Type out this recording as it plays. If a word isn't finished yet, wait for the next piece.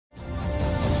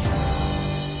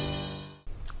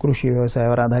कृषी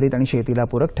व्यवसायावर आधारित आणि शेतीला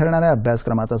पूरक ठरणाऱ्या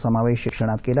अभ्यासक्रमाचा समावेश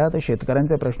शिक्षणात केला तर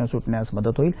शेतकऱ्यांचे प्रश्न सुटण्यास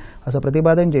मदत होईल, असं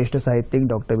प्रतिपादन ज्येष्ठ साहित्यिक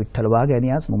डॉक्टर विठ्ठल वाघ यांनी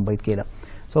आज मुंबईत केलं।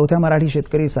 चौथ्या मराठी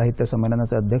शेतकरी साहित्य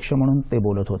संमेलनाचे अध्यक्ष म्हणून ते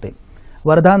बोलत होते।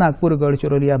 वर्धा, नागपूर,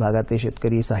 गडचिरोली या भागातले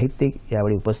शेतकरी साहित्यिक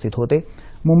यावेळी उपस्थित होते।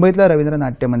 मुंबईतल्या रवींद्र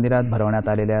नाट्य मंदिरात भरवण्यात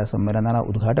आलेल्या संमेलनाला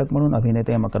उद्घाटक म्हणून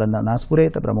अभिनेते मकरंद नासपुरे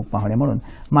तर प्रमुख पाहुणे म्हणून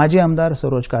माजी आमदार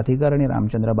सरोज काथीकर आणि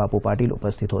रामचंद्र बापू पाटील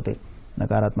उपस्थित होते।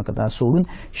 नकारात्मकता सोडून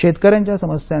शेतकऱ्यांच्या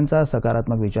समस्यांचा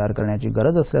सकारात्मक विचार करण्याची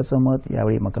गरज असल्याचं मत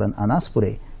यावेळी मकरंद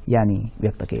नासपुरे यांनी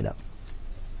व्यक्त केलं।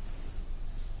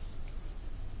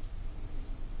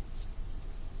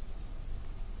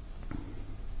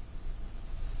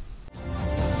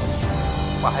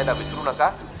 पाहायला विसरू नका।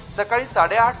 सकाळी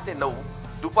 8:30 ते 9,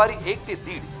 दुपारी 1 ते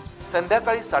 1:30,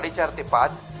 संध्याकाळी 4:30 ते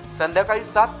 5, संध्याकाळी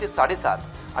 7 ते 7:30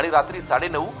 आणि रात्री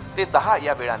 9:30 ते 10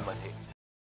 या वेळांमध्ये।